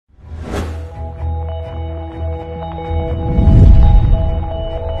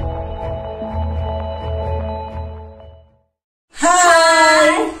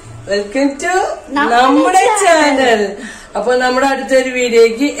Welcome to നമ്മുടെ channel. അപ്പൊ നമ്മുടെ അടുത്തൊരു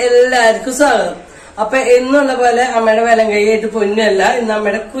വീഡിയോക്ക് എല്ലാവർക്കും സ്വാഗതം. അപ്പൊ എന്നുള്ള പോലെ അമ്മയുടെ വലം കൈയായിട്ട് പൊന്നല്ല, ഇന്ന്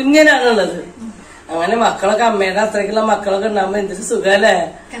അമ്മയുടെ കുഞ്ഞനാണുള്ളത്. അങ്ങനെ മക്കളൊക്കെ അമ്മയുടെ അത്രയ്ക്കുള്ള മക്കളൊക്കെ ഉണ്ടാകുമ്പോ എന്തൊരു സുഖല്ലേ.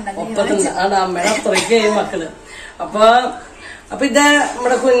 ആണ് അമ്മയുടെ അത്രയ്ക്ക് മക്കള്. അപ്പൊ ഇത്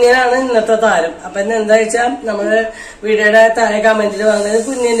നമ്മുടെ കുഞ്ഞനാണ് ഇന്നത്തെ താരം. അപ്പൊ ഇന്ന് എന്താ വെച്ചാൽ നമ്മുടെ വീഡിയോയുടെ താഴെ കമന്റിൽ വന്നത്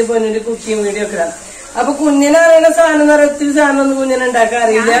കുഞ്ഞിന്റെ പൊന്നിന്റെ കുക്കിംഗ് വീഡിയോ ഒക്കെ. അപ്പൊ കുഞ്ഞിനറിയുന്ന സാധനം എന്ന് പറയുന്ന ഒത്തിരി സാധനം ഒന്നും കുഞ്ഞിനെ ഉണ്ടാക്കാൻ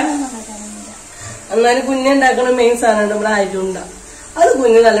അറിയില്ല. എന്നാലും കുഞ്ഞുണ്ടാക്കണ മെയിൻ സാധനം നമ്മുടെ അരിയുണ്ട. അത്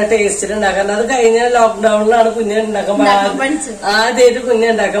കുഞ്ഞ് നല്ല ടേസ്റ്റിൽ ഉണ്ടാക്കാറുണ്ട്. അത് കഴിഞ്ഞ ലോക്ക്ഡൌണിലാണ് കുഞ്ഞ് ഉണ്ടാക്കാൻ ആദ്യമായിട്ട്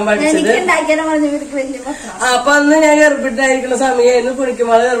കുഞ്ഞുണ്ടാക്കാൻ പഠിച്ചത്. അപ്പൊ അന്ന് ഞാൻ ഗർഭിട്ടായിരിക്കുന്ന സമയമായിരുന്നു.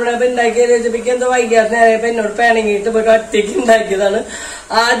 കുണിക്കുമ്പോൾ ഗർഭിണപ്പോ ഉണ്ടാക്കിയത് വെച്ചപ്പോ എന്തോ വൈകാത്ത നേരപ്പോ എന്നോട് പിണങ്ങിയിട്ട് പോയിട്ട് ഒറ്റയ്ക്ക് ഉണ്ടാക്കിയതാണ്.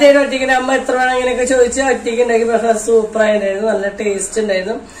 ആദ്യമായിട്ട് ഒറ്റയ്ക്ക് അമ്മ എത്ര വേണം അങ്ങനെയൊക്കെ ചോദിച്ച് ഒറ്റയ്ക്ക് ഉണ്ടാക്കി. പക്ഷെ സൂപ്പറായിട്ടുണ്ടായിരുന്നു, നല്ല ടേസ്റ്റ്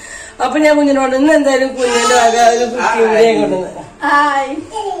ഉണ്ടായിരുന്നു. അപ്പൊ ഞാൻ കുഞ്ഞിനോട് ഇന്ന് എന്തായാലും കുഞ്ഞിന്റെ വക ഒരു കുക്കിംഗ് വീഡിയോ കൊണ്ടുവന്നത്.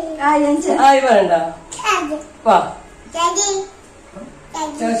 ആയി വേണ്ട വാ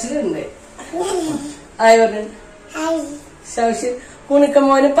ശൗശിലുണ്ട്. ആയി പറഞ്ഞു ശൗശി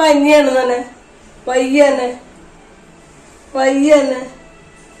കുണിക്കമ്മോന് പനിയാണ് തന്നെ. വയ്യന്നെ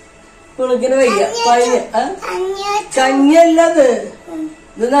കുണിക്കിന് വയ്യ പനി. കഞ്ഞല്ലത്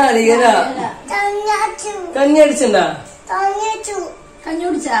ഇത് നാളികരാ. കഞ്ഞി അടിച്ചിണ്ടാ? കഞ്ഞി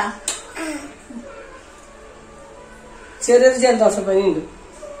കുടിച്ചാ? ചെറിയൊരു ജലദോഷപ്പനി ഉണ്ട്.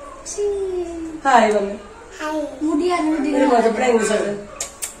 ഹായ് വന്ന്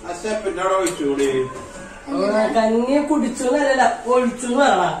കഞ്ഞി കുടിച്ചു എന്നല്ല ഒഴിച്ചു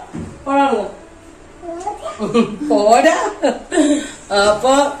പറയണ പോരാ.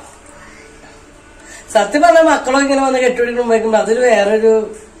 അപ്പൊ സത്യം പറഞ്ഞ മക്കളോ ഇങ്ങനെ വന്ന് കെട്ടിപിടിക്കുമ്പോഴേക്കും അതൊരു വേറൊരു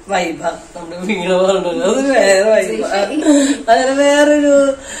വൈബാ. നമ്മുടെ വീട് പറഞ്ഞത് അതൊരു വേറെ വൈബാ. അങ്ങനെ വേറൊരു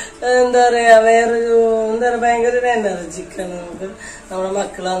എന്താ പറയാ ഭയങ്കര ഒരു എനർജിക്കാണ് നമുക്ക്. നമ്മുടെ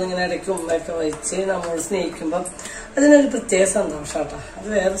മക്കളാന്നിങ്ങനെ ഇടയ്ക്ക് ഉമ്മയൊക്കെ വഹിച്ച് നമ്മളോട് സ്നേഹിക്കുമ്പോ അതിനൊരു പ്രത്യേക സന്തോഷാട്ടാ. അത്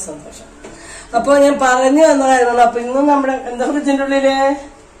വേറെ സന്തോഷം. അപ്പൊ ഞാൻ പറഞ്ഞു വന്ന കാര്യമാണ്. അപ്പൊ ഇന്നും നമ്മുടെ എന്താ ഫ്രിഡ്ജിന്റെ ഉള്ളില്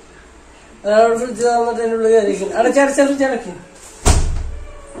ഒരാളോട് ഫ്രിഡ്ജ് തന്നിട്ട് എന്റെ ഉള്ളിൽ കയറിയിരിക്കും. അടച്ചടച്ച ഫ്രിഡ്ജ് അടക്കി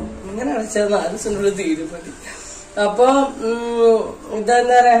ഇങ്ങനെ അടച്ചത് 4 ദിവസത്തിന്റെ ഉള്ളിൽ തീരും മതി. അപ്പൊ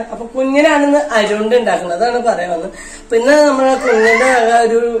ഇതെന്താ പറയാ. അപ്പൊ കുഞ്ഞിനാണെന്ന് അരികൊണ്ട് ഉണ്ടാക്കുന്നത്, അതാണ് പറയാൻ വന്നത്. പിന്നെ നമ്മുടെ കുഞ്ഞിന്റെ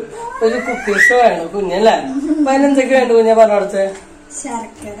ഒരു കുക്കിംഗ് ഷോ ആണ് കുഞ്ഞല്ലേ. അപ്പൊ അതിനെന്തൊക്കെ വേണ്ട കുഞ്ഞെ പറഞ്ഞോടത്ത്?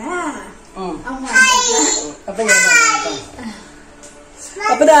 അപ്പൊ ഞാൻ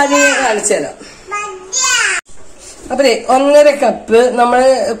അപ്പൊ ആദ്യം കാണിച്ചു തരാം. അപ്പേ 1.5 കപ്പ് നമ്മള്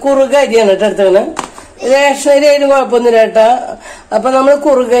കുറുകരിയാണ് കേട്ടോ എടുത്തത്. റേഷനരി ആയാലും കുഴപ്പമൊന്നുമില്ല കേട്ടാ. അപ്പൊ നമ്മള്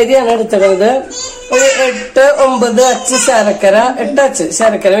കുറുകരിയാണ് എടുത്തത്. ഒരു 8-9 അച്ച് ശർക്കര, 8 അച്ച്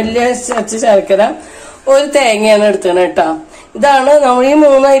ശർക്കര, വലിയ അച്ച് ശർക്കര, ഒരു തേങ്ങയാണ് എടുത്തത് കേട്ടാ. ഇതാണ് നമ്മൾ ഈ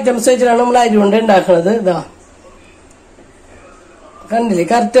 3 ഐറ്റംസ് വെച്ചിട്ടാണ് നമ്മൾ അരി കൊണ്ട് ഉണ്ടാക്കുന്നത്. ഇതാ കണ്ടില്ലേ,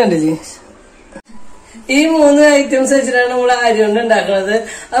 കറക്റ്റ് കണ്ടില്ലേ? ഈ 3 ഐറ്റംസ് വെച്ചിട്ടാണ് നമ്മൾ അരി കൊണ്ട് ഉണ്ടാക്കുന്നത്.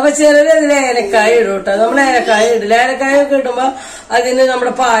 അപ്പൊ ചിലര് അതിൽ ഏലക്കായ ഇടും കേട്ടോ. നമ്മൾ ഏലക്കായ ഇടില്ല. ഏലക്കായ ഒക്കെ ഇടുമ്പോ അതിന്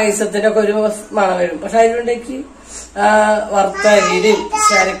നമ്മുടെ പായസത്തിന്റെ ഒക്കെ ഒരു മണം വരും. പക്ഷെ അതിലുണ്ടാക്കി വറുത്ത അരിയുടെയും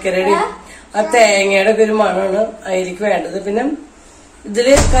ശർക്കരയുടെയും ആ തേങ്ങയുടെ ഒക്കെ ഒരു മണമാണ് അതിലേക്ക് വേണ്ടത്. പിന്നെ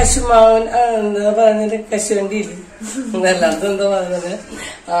ഇതില് കശുമാവൻ എന്താ പറയുന്നത്, കശുവണ്ടി ഇല്ല എല്ലായിടത്തും എന്താ പറയുന്നത്,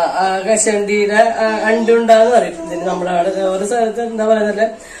 കശുവണ്ടിയുടെ അണ്ടുണ്ടാന്ന് പറയും. ഇതിന് നമ്മുടെ അവിടെ ഓരോ സ്ഥലത്ത് എന്താ പറയുന്നത്,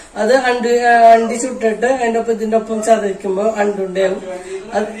 അത് അണ്ടി ചുട്ടിട്ട് അതിന്റെ ഒപ്പം ഇതിന്റെ ഒപ്പം ചതയ്ക്കുമ്പോ അണ്ടുണ്ടാവും.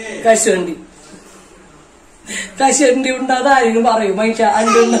 അത് കശുവണ്ടി ഉണ്ടാകുന്ന ആരെങ്കിലും പറയും മനുഷ്യ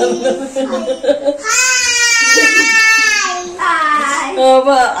അണ്ടുണ്ടാകുന്നത്.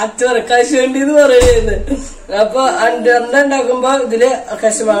 അപ്പൊ അച്ഛൻ കശുവണ്ടി എന്ന് പറയുന്നത്. അപ്പൊ അണ്ട ഉണ്ടാക്കുമ്പോ ഇതില്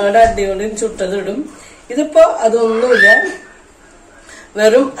കശുമാങ്ങയുടെ അണ്ടി കൊണ്ട് ചുട്ടത് ഇടും. ഇതിപ്പോ അതൊന്നുമില്ല,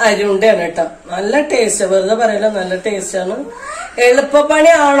 വെറും അരിയുണ്ടയാണ് കേട്ടോ. നല്ല ടേസ്റ്റ്, വെറുതെ പറയല, നല്ല ടേസ്റ്റ് ആണ്.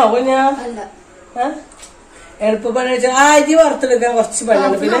 എളുപ്പപ്പണിയാണോ കുഞ്ഞാ? എളുപ്പപ്പണി വെച്ചാൽ അരി വറുത്തെടുക്കാൻ കുറച്ച്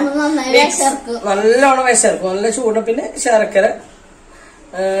പണിയാണ്. പിന്നെ നല്ലോണം വിശർക്കും, നല്ല ചൂട്. പിന്നെ ശർക്കര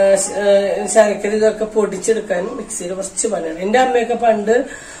ഇതൊക്കെ പൊടിച്ചെടുക്കാനും മിക്സിയിൽ കുറച്ച് പണിയാണ്. എന്റെ അമ്മയൊക്കെ പണ്ട്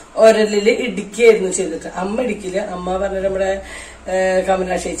ഒരലില് ഇടിക്കുകയായിരുന്നു ചെയ്തിട്ട്. അമ്മ ഇടിക്കില്ല. അമ്മ പറഞ്ഞ നമ്മുടെ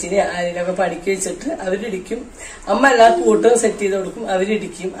കമലാ ചേച്ചിനെ ആരെയൊക്കെ പഠിക്ക വെച്ചിട്ട് അവരിടിക്കും. അമ്മ എല്ലാ കൂട്ടും സെറ്റ് ചെയ്ത് കൊടുക്കും,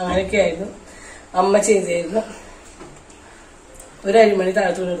 അവരിടിക്കും. അങ്ങനെയൊക്കെ ആയിരുന്നു അമ്മ ചെയ്തായിരുന്നു. ഒരു അരിമണി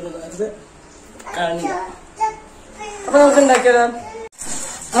താഴത്തോട് ഇടുന്നത് കാണില്ല. അപ്പൊ നമുക്ക് ഉണ്ടാക്കിയതാ.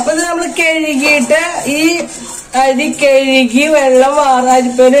 അപ്പൊ ഇത് നമ്മൾ കഴുകിയിട്ട് ഈ അരി കഴുകി വെള്ളം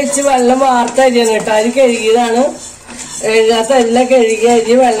അരിപ്പേര് വെച്ച് വെള്ളം വാർത്ത അരിയാണ് കേട്ടോ. അരി കഴുകിയതാണ്, കഴുകാത്ത എല്ലാം കഴുകിയ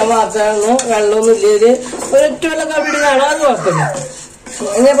അരി വെള്ളം വാർത്താണ്. വെള്ളമൊന്നും ഇല്ല. ഒരൊറ്റ വെള്ളം കവിടുന്നതാണോ അത് കുഴപ്പമില്ല.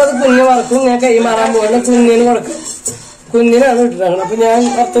 ഞാനിപ്പോ അത് കുഞ്ഞ് വറക്കും. ഞാൻ കൈ മാറാൻ പോകുന്ന കുഞ്ഞിന് കൊടുക്കും. കുഞ്ഞിനാണ് ഇട്ടിട്ടാണ്. അപ്പൊ ഞാൻ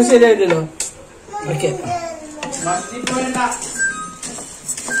അർത്ഥം ശരിയായില്ലല്ലോ. ഓക്കെ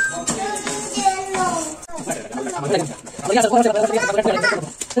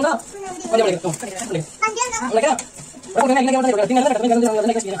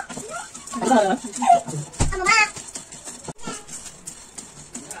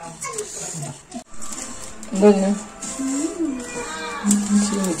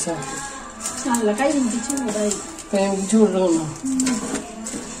നല്ല കഴിഞ്ഞിട്ട് ചൂടായി ചൂടുന്നു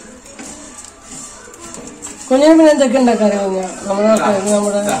കുഞ്ഞിന് പിന്നെ എന്തൊക്കെ ഉണ്ടാക്കാറ് കുഞ്ഞ നമ്മുടെ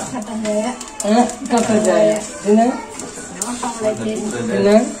കട്ടൻ ചായ പിന്നെ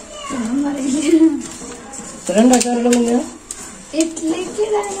പിന്നെ ഇത്ര ഉണ്ടാക്കാറുള്ളൂ കുഞ്ഞ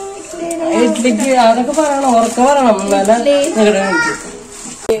ഇഡ്ലിക്ക് അതൊക്കെ പറയണം ഉറക്ക പറയണം എന്നാലും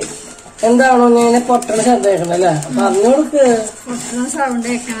എന്താണോ ഇങ്ങനെ പൊട്ടണ ശബ്ദം കേൾക്കണം അല്ലേ പറഞ്ഞു കൊടുക്ക് പൊട്ടണ സൗണ്ട്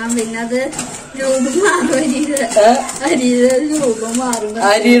കേൾക്കണം പിന്നെ അത് രൂപം മാറും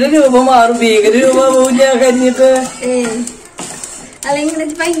അരിയുടെ രൂപം മാറും ഭീകര രൂപം പോവില്ല കരിഞ്ഞിട്ട്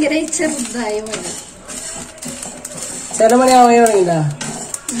അല്ലെങ്കിൽ ഭയങ്കര ചെറുതായി മതി ചില മണിയാവാൻ തുടങ്ങില്ല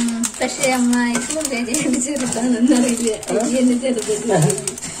പക്ഷെ അമ്മായിക്ക് ചെറുതാണെന്ന് അറിയില്ല എന്നെ ചെറുത്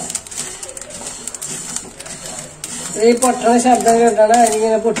ഈ പൊട്ടണ ശബ്ദം കേട്ടാണ്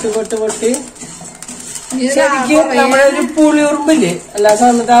അതിങ്ങനെ പൊട്ടി പൊട്ടി പൊട്ടി ശരിക്കും നമ്മുടെ ഒരു പുളിയുറുമ്പില്ലേ എല്ലാ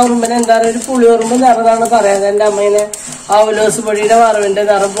സമയത്ത് ആ ഉറുമ്പിന് എന്താ ഒരു പുളിയുറുമ്പ് നിറതാണ് പറയാതെ എന്റെ അമ്മേനെ അവലോസ് പൊടിയുടെ വറവിന്റെ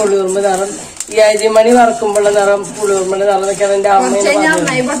നിറം പുളിയുറുമ്പ് നിറം ഈ അരിമണി വറക്കുമ്പോഴുള്ള നിറം പുളിയുറുമ്പിന്റെ നിറം എന്നൊക്കെയാണ് എന്റെ അമ്മേനെ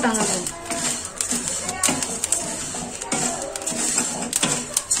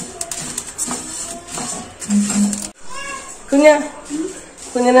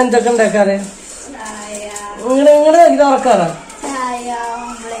കുഞ്ഞിന് എന്തൊക്കെ ഉണ്ടാക്കാറ് നിങ്ങളുടെ ഇത് ഉറക്കാറാ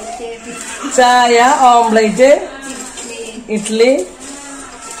ചായ ഓംപ്ലേറ്റ് ഇഡ്ലി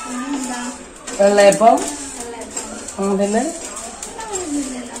വെള്ളയപ്പം പിന്നെ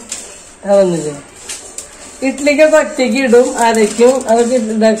അതൊന്നുമില്ലേ ഇഡ്ലിക്കൊക്കെ ഒറ്റയ്ക്ക് ഇടും അരയ്ക്കും അതൊക്കെ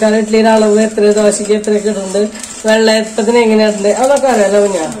ഇതാക്കാൻ ഇഡ്ലിയുടെ അളവ് എത്ര ദോശയ്ക്ക് എത്രയൊക്കെ ഇടുന്നുണ്ട് വെള്ളയപ്പത്തിന് എങ്ങനെയുണ്ട് അതൊക്കെ അറിയാലോ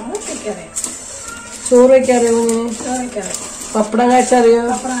കുഞ്ഞാ ചോറ് വയ്ക്കാറിയോ കുഞ്ഞിന് പപ്പടം കാച്ചറിയോ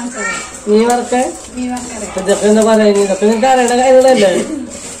മീൻ വറക്കാൻ ഇതൊക്കെ എന്താ പറയാ ഇതൊക്കെ നിങ്ങൾക്ക് അറിയണ കാര്യങ്ങളല്ലേ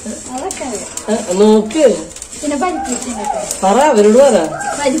നോക്ക് പറ അവരോട് പറ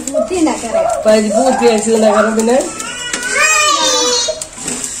പരിപ്പ് കുത്തി അയച്ചുണ്ടാക്കാറ് പിന്നെ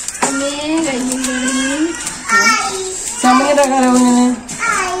ചമ്മന്തി ഉണ്ടാക്കാറോ കുഞ്ഞിന്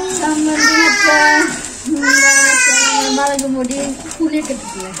മുളകുപൊടി പുളിയൊക്കെ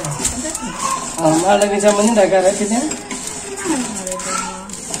മുളക് ചമ്മന്തി ഉണ്ടാക്കാറ് പിന്നെ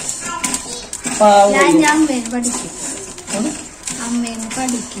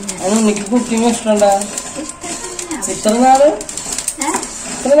എനിക്ക് കുക്കിംഗ് ഇഷ്ടമുണ്ടാ ഇത്ര നാളും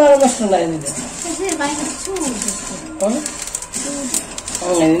ഇഷ്ടമുണ്ടായിരുന്നില്ല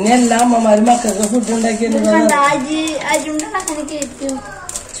അങ്ങനെ എല്ലാ അമ്മമാരും മക്കൾക്ക് ഫുഡ് ഉണ്ടാക്കിയത്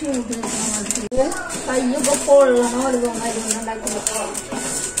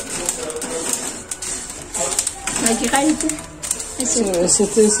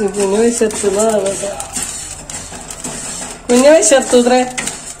കുഞ്ഞ വിശത്തുത്രേ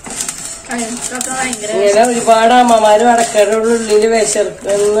ഇങ്ങനെ ഒരുപാട് അമ്മമാര് വടക്കരുടെ ഉള്ളില്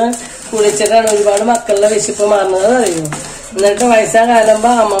വിശർന്ന് കുളിച്ചിട്ടാണ് ഒരുപാട് മക്കളുടെ വിശപ്പ് മാറുന്നത് അറിയുമോ എന്നിട്ട് വയസ്സാ കാലമ്പോ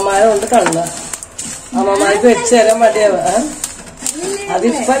അമ്മമാരുണ്ട് കള്ള അമ്മമാർക്ക് വെച്ച് തരാൻ മതിയാവാ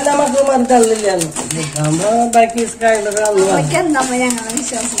അതിപ്പോ എല്ലാ മക്കളും തള്ളില്ലാന്ന് ബാക്കി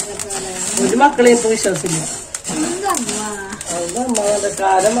ഒരു മക്കളെയും ഇപ്പൊ വിശ്വാസമില്ല അമ്മയുടെ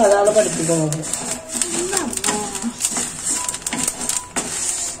കാലം അതാണ് പഠിപ്പിക്കുന്നത്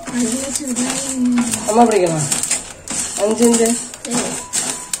അമ്മ പിടിക്കണ 5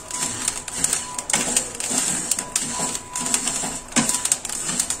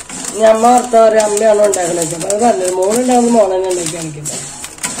 അമ്മ ഓർത്തവരെ അമ്മയാണോ ഉണ്ടാക്കണത് അത് പറഞ്ഞത് മോളുണ്ടാകുമ്പോൾ മോളെന്നെ ഉണ്ടാക്കി കാണിക്കുന്നത്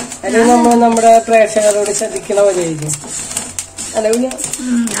അല്ലെങ്കിൽ നമ്മൾ നമ്മുടെ പ്രേക്ഷകരോട് ശ്രദ്ധിക്കണ പോലെയായിരിക്കും അല്ല കുഞ്ഞ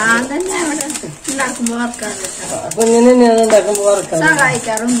കുഞ്ഞിന് തന്നെയാണ് ഉണ്ടാക്കുമ്പോ വറക്കാൻ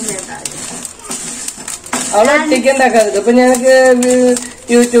അവളെ ഒറ്റയ്ക്ക് ഉണ്ടാക്കാറുണ്ട് ഇപ്പൊ ഞങ്ങൾക്ക്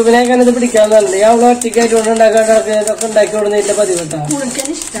യൂട്യൂബിനൊക്കെ ഇത് പിടിക്കാന്ന് പറഞ്ഞില്ലേ അവളെ ഒറ്റയ്ക്കായിട്ട് ഉണ്ടാക്കാനൊക്കെ ഉണ്ടാക്കി കൊടുന്നില്ല പതിവിട്ടാ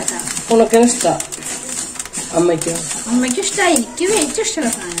ഉണക്കിന് ഇഷ്ടാ അമ്മയ്ക്ക് ഉണക്ക്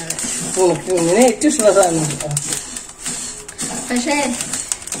ഇങ്ങനെ ഏറ്റവും ഇഷ്ടമുള്ള സാധനം പക്ഷേ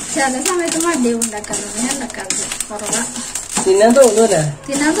ചില സമയത്ത് മടി ഉണ്ടാക്കാറുണ്ട് കുറവാ തിന്നാൻ തോന്നൂല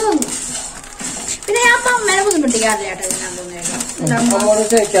തിന്നാൻ തോന്നും പിന്നെ ഞാൻ അമ്മേനെ ബുദ്ധിമുട്ടിക്കാറില്ല കേട്ടോ തിന്നാൻ തോന്നിയാലും അമ്മോട്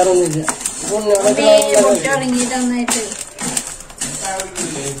കഴിക്കാറൊന്നുമില്ല തുടങ്ങി തന്നായിട്ട്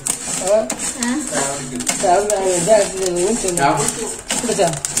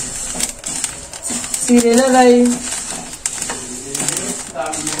സീരിയലായി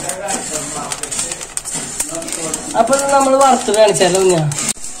അപ്പൊ നമ്മൾ വറുത്ത് കാണിച്ചാലോ ഞാൻ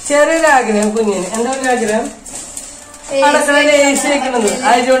ചെറിയൊരാഗ്രഹം കുഞ്ഞിന് എന്താ ഒരു ആഗ്രഹം അടക്കളയിൽ AC വെക്കുന്നത്.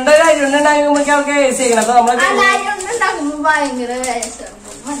 അരിയുണ്ടാകുമ്പോ അവർക്ക് AC വെക്കണം. അപ്പൊ നമ്മളെ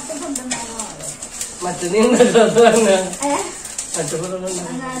മറ്റേ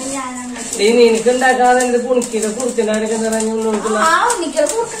നിനക്കുണ്ടാക്കാതെ എന്ത് പുണിക്കിട്ട് കുറുക്കുണ്ടാക്കി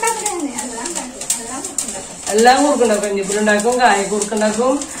എല്ലാം കുറുക്കുണ്ടാക്കും. കഞ്ഞിപ്പുലുണ്ടാക്കും, കായ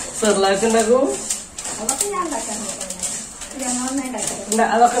കുറുക്കുണ്ടാക്കും, സെർലാക്ക് ഉണ്ടാക്കും, അതൊക്കെ ഉണ്ടാക്കട്ടെ.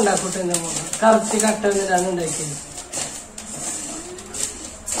 കറക്റ്റ് കട്ട ഇതാണ് ഉണ്ടാക്കിയത്.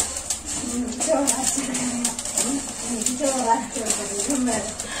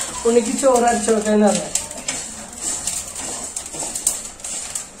 ഉണ്ണിക്ക് ചോറ് അരച്ചു കൊടുക്കാൻ അറിയാം.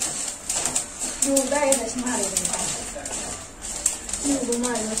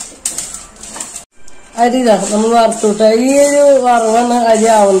 അരിതാ നമ്മൾ വറുത്തുവിട്ട ഈ ഒരു വറവാണ് അരി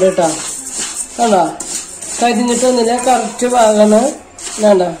ആവണ്ട കേട്ടാ. കണ്ടാ കരിഞ്ഞിട്ടൊന്നുമില്ല, കറക്റ്റ് ഭാഗമാണ്.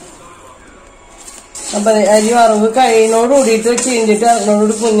 വേണ്ട അപ്പൊ അരി വറവ് കൈനോട് കൂടിയിട്ട് ചീഞ്ചിട്ട്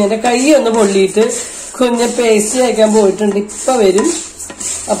അതിനോടുകൂടി കുഞ്ഞിന്റെ കൈ ഒന്ന് പൊള്ളിയിട്ട് കുഞ്ഞ് പേസ്റ്റ് കഴിക്കാൻ പോയിട്ടുണ്ട്. ഇപ്പൊ വരും.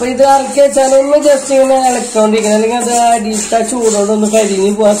 അപ്പൊ ഇത് ഇറക്കി വെച്ചാലൊന്ന് ജസ്റ്റ് ഇങ്ങനെ ഇളക്കൊണ്ടിരിക്കണം, അല്ലെങ്കിൽ അത് അടിയിട്ട ചൂടോടൊന്ന് കരിഞ്ഞ്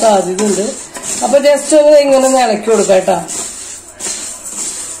പോകാൻ സാധ്യതയുണ്ട്. അപ്പൊ ജസ്റ്റ് ഒന്ന് ഇങ്ങനെ ഒന്ന് ഇളക്കി കൊടുക്കാം കേട്ടാ.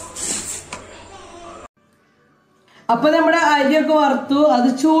 അപ്പൊ നമ്മുടെ അരിയൊക്കെ വറുത്തു, അത്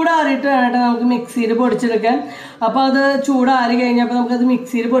ചൂടാറിയിട്ട് വേണം നമുക്ക് മിക്സിയിൽ പൊടിച്ചെടുക്കാൻ. അപ്പൊ അത് ചൂടാറി കഴിഞ്ഞപ്പോ നമുക്കത്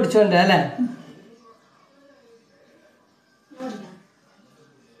മിക്സിയിൽ പൊടിച്ചോണ്ടേ അല്ലേ.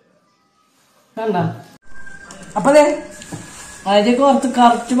 കണ്ട അപ്പൊ അരിയൊക്കെ വറുത്ത്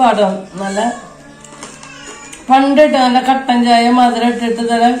കറക്റ്റ് പാടാം. നല്ല പണ്ടിട്ട് നല്ല കട്ടൻ ചായ മധുരം ഇട്ടിട്ട്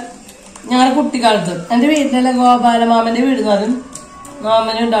തന്നെ ഞങ്ങളുടെ കുട്ടിക്കാലത്ത് എന്റെ വീട്ടിലെ ഗോപാലമാമന്റെ വീട് പറയും,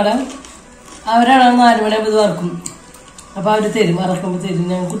 മാമനും ഉണ്ടാടാൻ അവരാണ് 4 മണിയാകുമ്പോൾ ഇത് വറക്കും. അപ്പൊ അവര് തരും, വറക്കുമ്പോ തരും.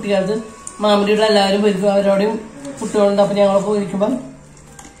 ഞങ്ങൾ കുട്ടിക്കാലത്ത് മാമന്റെ വീട്ടിൽ എല്ലാവരും പോയിരിക്കും, അവരോടെയും കുട്ടികളുണ്ട്. അപ്പൊ ഞങ്ങളൊക്കെ പോയിരിക്കുമ്പോ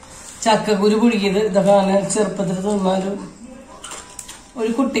ചക്കക്കുരു പുഴുകിയത് ഇതൊക്കെ അങ്ങനെ ചെറുപ്പത്തിൽ തിന്നാലും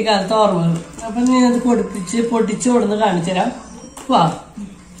ഒരു കുട്ടിക്കാലത്ത് ഓർമ്മകൾ. അപ്പൊ നീ അത് പൊടിച്ചു കൊടുന്ന് കാണിച്ചു തരാം. വാ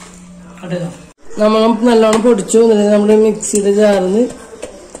കേട്ടോ. നമ്മൾ നല്ലോണം പൊടിച്ചു. നമ്മുടെ മിക്സിയുടെ ജാറിന്ന്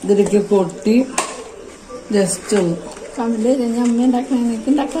ഇതിലേക്ക് കൊട്ടി ജസ്റ്റ് ഒന്ന്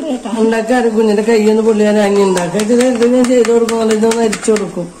ഉണ്ടാക്കാറ്. കുഞ്ഞിന്റെ കൈയൊന്ന് പൊള്ളിയാൽ അഞ്ഞി ഉണ്ടാക്കാം. ഇത് ഞാൻ ചെയ്ത് കൊടുക്കും, ഇതൊന്ന് അരിച്ചു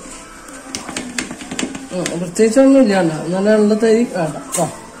കൊടുക്കും. പ്രത്യേകിച്ചൊന്നുമില്ല. നല്ല വെള്ള തരി വേണ്ട.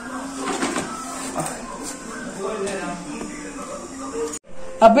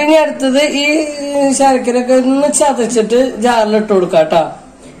 അപ്പൊ ഇനി അടുത്തത് ഈ ശർക്കരയൊക്കെ ഒന്ന് ചതച്ചിട്ട് ജാറിലിട്ട് കൊടുക്കാം കേട്ടോ.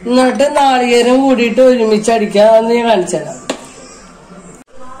 എന്നിട്ട് നാളികേരം കൂടിയിട്ട് ഒരുമിച്ച് അടിക്കാം. അന്ന് ഞാൻ കാണിച്ചു തരാം.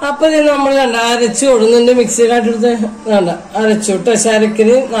 അപ്പൊ ഇത് നമ്മൾ കണ്ട അരച്ചു കൊടുക്കുന്നുണ്ട്. മിക്സി കാട്ടെടുത്ത് വേണ്ട അരച്ചോട്ടോ. ശർക്കര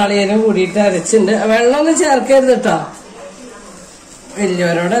നാളികേരം കൂടിയിട്ട് അരച്ചിട്ടുണ്ട്. വെള്ളമൊന്നും ചേർക്കരുത് കേട്ടോ.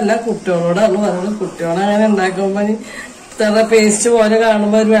 വലിയവരോടല്ല കുട്ടികളോടാണ് പറയുന്നത്. കുട്ടികളങ്ങനെ ഉണ്ടാക്കുമ്പോ ഇത്ര പേസ്റ്റ് പോലെ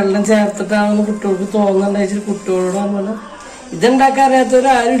കാണുമ്പോ ഒരു വെള്ളം ചേർത്തിട്ടാണെന്ന് കുട്ടികൾക്ക് തോന്നുന്നുണ്ടായിട്ട് കുട്ടികളോടാണ് പറഞ്ഞത്. ഇതുണ്ടാക്കാൻ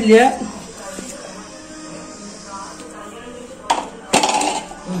അറിയാത്തവരാരുമില്ല.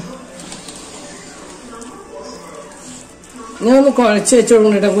 ഞാൻ ഒന്ന് കുഴച്ച് വെച്ച്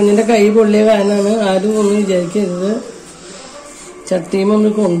കൊടുക്കണ്ട. കുഞ്ഞിന്റെ കൈ പൊള്ളിയ കാരണമാണ്. ആരും ഒന്നും വിചാരിക്കരുത്. ചട്ടിയും ഒന്ന്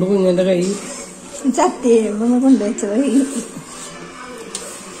കൊണ്ടു കുഞ്ഞിന്റെ കൈ ചട്ടിയൊന്ന് കൊണ്ടുവച്ചത്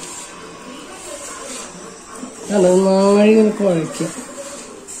നന്നായി ഇങ്ങനെ കുഴയ്ക്കാം.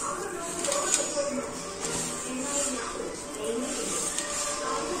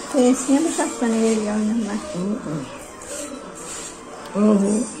 കപ്പന കഴിയാവുന്ന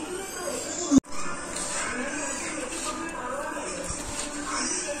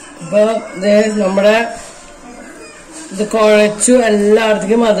അപ്പൊ നമ്മുടെ ഇത് കുഴച്ചു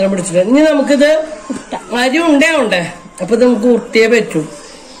എല്ലായിടത്തേക്കും മധുരം പിടിച്ചിട്ട് ഇനി നമുക്കിത് അരി ഉണ്ടേ. അപ്പൊ ഇത് നമുക്ക് ഉരുട്ടിയേ പറ്റും.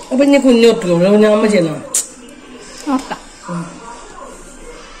 അപ്പൊ ഇനി കുഞ്ഞു ഉരുട്ടും കുഞ്ഞമ്മ ചെയ്യണം.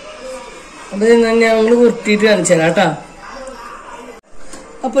 അപ്പൊ ഞങ്ങള് ഉരുട്ടിയിട്ട് കാണിച്ചു തരാം കേട്ടാ.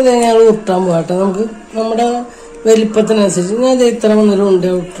 അപ്പൊ ഞങ്ങൾ ഉരുട്ടാൻ പോകട്ടെ. നമുക്ക് നമ്മുടെ വലിപ്പത്തിനനുസരിച്ച് ഞാൻ ഇത്ര വന്നൊരു ഉണ്ട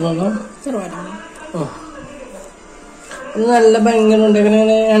ഉരുട്ടണം. നല്ല ഭയങ്കര ഉണ്ട്. ഇങ്ങനെ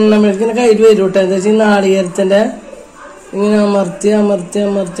എണ്ണമെഴുക്കിങ്ങനെ കയ്യിൽ വരും കേട്ടോ. എന്താ വെച്ചാൽ നാളികേരത്തിന്റെ ഇങ്ങനെ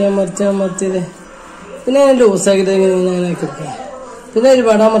അമർത്തിയതേ. പിന്നെ ഞാൻ ലൂസാക്കിയിട്ട് ഇങ്ങനെ ഞാൻ ആക്കി വെക്കാം. പിന്നെ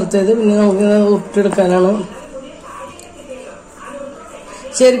ഒരുപാട് അമർത്തിയത് പിന്നെ നമുക്ക് ഉരുട്ടെടുക്കാനാണ്.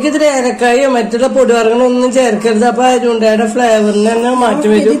 ശരിക്കും ഇതിൽ ഏലക്കായോ മറ്റുള്ള പൊടിവർഗ്ഗങ്ങളൊന്നും ചേർക്കരുത്. അപ്പൊ അരിയുണ്ടയുടെ ഫ്ലേവറിന് തന്നെ മാറ്റം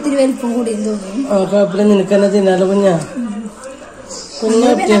വരും. കുഴപ്പമില്ല, നിനക്ക് തന്നെ തിന്നാലോ കുഞ്ഞാ.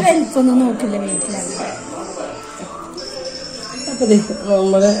 അപ്പൊ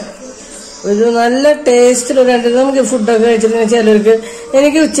നമ്മള് ഒരു നല്ല ടേസ്റ്റിലൊരു നമുക്ക് ഫുഡൊക്കെ കഴിച്ചിട്ട് ചിലർക്ക്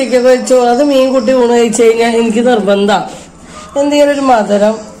എനിക്ക് ഉച്ചയ്ക്കൊക്കെ അത് മീൻ കൂട്ടി ഊണ് കഴിച്ചു കഴിഞ്ഞാൽ എനിക്ക് നിർബന്ധം എന്തെങ്കിലും ഒരു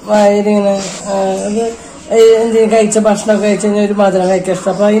മധുരം വായിലിങ്ങനെ അത് എന്തെങ്കിലും കഴിച്ച ഭക്ഷണമൊക്കെ കഴിച്ചു കഴിഞ്ഞാൽ ഒരു മധുരം കഴിക്കാൻ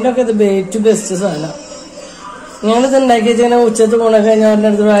ഇഷ്ടം. അപ്പൊ അതിനൊക്കെ ഇത് ബെസ്റ്റ് സാധനം. ഞങ്ങളിത് ഉണ്ടാക്കി വെച്ചാൽ ഉച്ചത്ത് പോണ കഴിഞ്ഞാൽ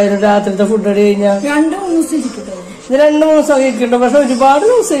രാത്രിത്തെ ഫുഡ് അടി കഴിഞ്ഞാൽ 2-3 ദിവസം ഇരിക്കട്ടോ. ഇത് 2-3 ദിവസമൊക്കെ ഇരിക്കട്ടോ. പക്ഷെ ഒരുപാട്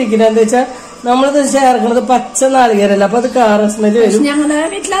ദിവസം ഇരിക്കില്ല. എന്താ വെച്ചാൽ നമ്മളിത് ചേർക്കണത് പച്ച നാളികേരല്ല, അപ്പൊ അത് കാറ സ്മെല് വരും.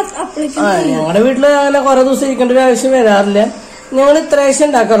 ഞങ്ങളുടെ വീട്ടില് അങ്ങനെ കുറെ ദിവസം ഇരിക്കേണ്ട ഒരു ആവശ്യം വരാറില്ല. ഞങ്ങൾ ഇത്രേശ്യം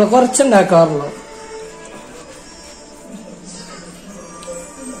ഉണ്ടാക്കാറുള്ളൂ, കുറച്ചുണ്ടാക്കാറുള്ളൂ.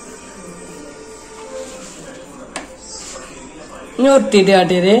 ഇനി ഒട്ടിട്ട്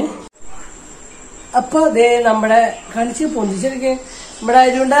കാട്ടിയത്. അപ്പൊ ദേ നമ്മുടെ കളിച്ച് പൊന്തിച്ചെടുക്കേ നമ്മുടെ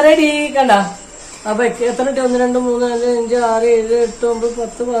അരിയുണ്ട റെഡി കണ്ട. അപ്പൊ എത്ര 1 2 3 4 5 6 7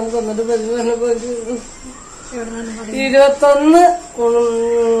 8 9 10 11 12 21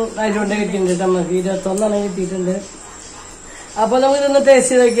 അരിയുണ്ട കിട്ടിയിട്ടുണ്ട് നമുക്ക്. 21 കിട്ടിയിട്ടുണ്ട്. അപ്പൊ നമുക്ക് ഇതൊന്ന്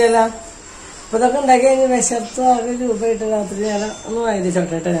ടേസ്റ്റ് ചെയ്ത് നോക്കിയല്ല. അപ്പൊ ഇതൊക്കെ ഉണ്ടാക്കി കഴിഞ്ഞ് വിശത്ത് ആകെ രൂപയിട്ട് രാത്രി ഞാൻ ഒന്ന്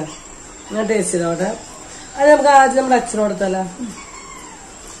വായിച്ചോട്ടെ. ഞാൻ ടേസ്റ്റ് ചെയ്തോട്ടെ. അത് നമുക്ക് ആദ്യം നമ്മുടെ അച്ഛനോട് കൊടുത്തല്ലോ.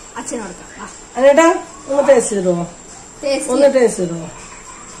 അനേട്ടാ ഒന്ന് ടേസ്റ്റ് ചെയ്തോ, ഒന്ന് ടേസ്റ്റ് ചെയ്തോ.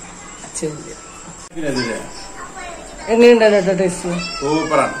 അച്ഛൻ എങ്ങനെയുണ്ടോ ടേസ്റ്റ്?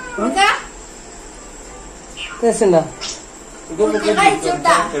 ടേസ്റ്റ് ഉണ്ടോ?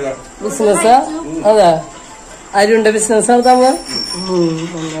 ബിസിനസ്സാ? അതാ അരിയുണ്ട ബിസിനസ് നടത്താമോ?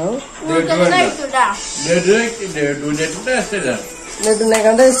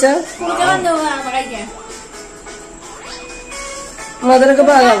 നെട്ടിനേക്കാൻ ടേസ്റ്റാ? മധുരൊക്കെ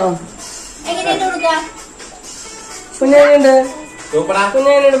പാകാണോ? കുഞ്ഞാനുണ്ട്,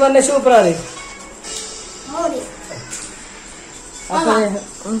 കുഞ്ഞാനുണ്ട് പറഞ്ഞ സൂപ്പറാണ്. അപ്പൊ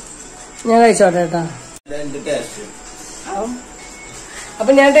ഞാൻ കഴിച്ചോട്ടെ കേട്ടാ.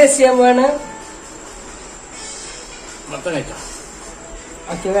 അപ്പൊ ഞാൻ ടേസ്റ്റ് ചെയ്യാൻ പോവാണ്.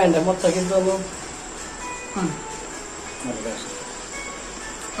 ഒക്കെ വേണ്ട മൊത്തക്ക് തോന്നു.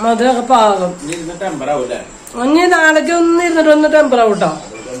 മധുരൊക്കെ പാകം. ഒന്ന് നാളേക്ക് ഒന്ന് ഇരുന്നിട്ട് ടെമ്പറാവൂട്ടോ.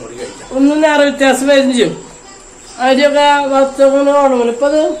 ഒന്നും നേരെ വ്യത്യാസം വരും ചെയ്യും. അരിയൊക്കെ വറുത്തൊക്കെ ഉണങ്ങും. ഇപ്പൊ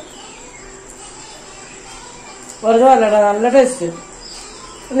അത് വെറുതെ അല്ലടാ, നല്ല ടേസ്റ്റ്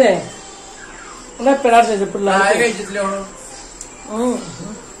അല്ലേ? എപ്പോഴാണ് പിള്ളേർ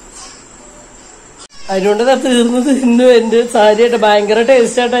അരിയുണ്ട തീർന്നത് ഇന്ന് എന്റെ സാരിയായിട്ട് ഭയങ്കര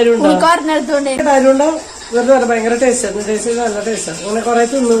ടേസ്റ്റ് ആയിട്ട് അരിയുണ്ട അരിയുണ്ട വെറുതെ പറയാം. ഭയങ്കര ടേസ്റ്റാണ്. ടേസ്റ്റ് നല്ല ടേസ്റ്റാണ്. അങ്ങനെ കൊറേ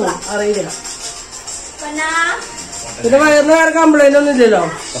തിന്നു അറിയില്ല. പിന്നെ വയറിന് വേറെ കംപ്ലൈന്റ് ഒന്നും ഇല്ലല്ലോ.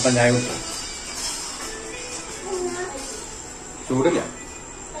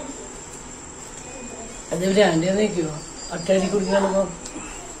 അത് ബ്രാൻഡിയാ നോക്കിയോ അട്ടടി കുടിക്കണോ?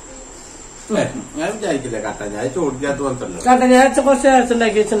 കട്ട ഞാൻ കുറച്ച് നേരത്തെ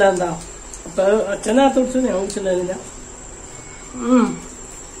ഉണ്ടാക്കി വെച്ചിട്ടുണ്ടാ. അപ്പൊ അച്ഛൻ നേരത്തെ കുടിച്ചു, ഞാൻ കുടിച്ചിട്ടുണ്ടായിരുന്നില്ല.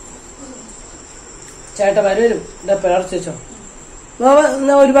 ചേട്ടന്മാര് വരും. ഇതെപ്പോഴും അടച്ചു വെച്ചോ.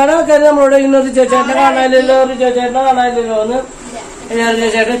 ഒരുപാട് ആൾക്കാർ നമ്മളോട് റിജോ ചേട്ടനെ കാണാനില്ലല്ലോ, റിജോ ചേട്ടനെ കാണാനില്ലല്ലോ എന്ന്. ഞാൻ റിജോ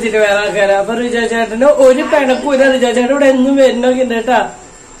ചേട്ടൻ എത്തിയിട്ട് വേറെ ആൾക്കാരാ. അപ്പൊ റിജോ ചേട്ടന് ഒരു പിണക്കൂല. റിജോ ചേട്ടൻ ഇവിടെ എന്നും വരുന്നൊക്കെ ഉണ്ട് കേട്ടാ.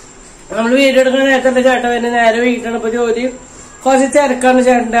 നമ്മള് വീഡിയോ എടുക്കുന്ന നേരത്തെ ചേട്ടൻ വരുന്നത് നേരെ വീട്ടാണ്. ഇപ്പൊ ജോലി കുറച്ച് തിരക്കാണ്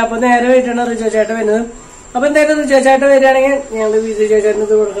ചേട്ടന്റെ. അപ്പൊ നേരെ വീട്ടാണ് റിജോ ചേട്ടൻ വരുന്നത്. അപ്പൊ എന്തായാലും റിജോ ചേട്ടൻ വരികയാണെങ്കിൽ ഞങ്ങള് റിജോ ചേട്ടന്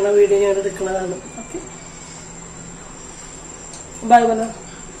ഇത് കൊടുക്കണ വീഡിയോ ഞങ്ങൾ എടുക്കുന്നതാണ്. ഓക്കെ ബൈ ബല.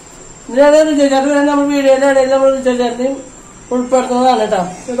 റിജോ ചേട്ടൻ നമ്മൾ വീഡിയോയുടെ ഇടയിൽ നമ്മൾ റിജോ ചേട്ടനെയും ഉൾപ്പെടുത്തുന്നതാണ് കേട്ടോ.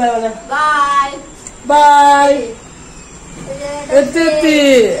 ബൈ ബല. ബൈ. എത്തി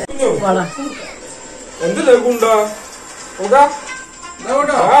വള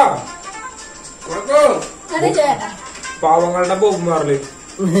പാവങ്ങളുടെ ബോബുമാറില്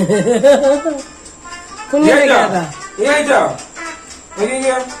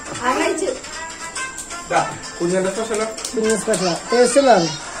കുഞ്ഞിന്റെ സ്പെഷ്യലാ. കുഞ്ഞ് സ്പെഷ്യലാ. ടേസ്റ്റിലാണ്.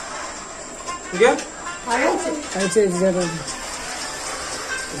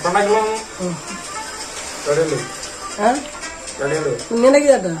 കുഞ്ഞിനൊക്കെ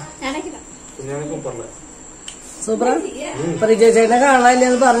ചേട്ടാ സൂപ്പറാ. ഇപ്പൊ റിജോ ചേട്ടനെ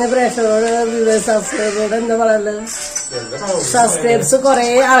കാണാനില്ലെന്ന് പറഞ്ഞ പ്രേക്ഷകരോട് സബ്സ്ക്രൈബറോട് എന്താ പറയല്? സബ്സ്ക്രൈബ്സ് കൊറേ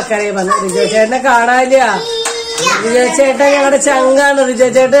ആൾക്കാരെ പറഞ്ഞു റിജോ ചേട്ടനെ കാണാനില്ല. റിജോ ചേട്ടൻ ഞങ്ങളുടെ ചങ്കാണ്. റിജോ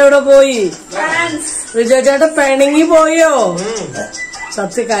ചേട്ടൻ എവിടെ പോയി? റിജോ ചേട്ടൻ പിണങ്ങി പോയോ?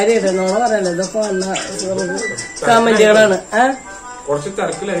 സത്യക്കാരിയായിട്ട് നോണ പറയല്ലോ. ഇതൊക്കെ വന്ന കമന്റുകളാണ്.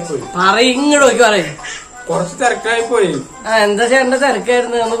 പറയും ഇങ്ങോട്ട് നോക്കി പറയും. കുറച്ച് തിരക്കായി പോയി. എന്താ ചേട്ടന്റെ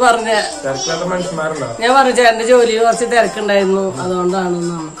തിരക്കായിരുന്നു എന്ന് പറഞ്ഞ മനുഷ്യന്മാരുണ്ടോ? ഞാൻ പറഞ്ഞു ചേട്ടന്റെ ജോലി കുറച്ച് തിരക്കുണ്ടായിരുന്നു,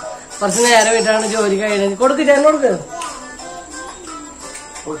 അതുകൊണ്ടാണെന്നാണ്. കുറച്ച് നേരം വീട്ടാണ് ജോലി കഴിഞ്ഞത്. കൊടുക്ക് ചേട്ടൻ കൊടുക്ക്.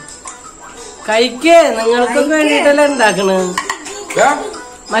 കഴിക്കേ, നിങ്ങൾക്കൊക്കെ വേണ്ടിട്ടല്ലേ ഉണ്ടാക്കണ്.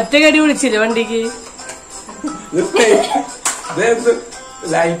 മറ്റേ കടി വിളിച്ചില്ലേ വണ്ടിക്ക്?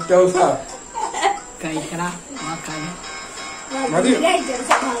 ലൈറ്റ് ഹൗസാ. കഴിക്കടാ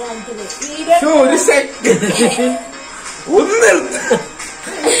ഒരു സെക്കൻഡ് ഒന്ന്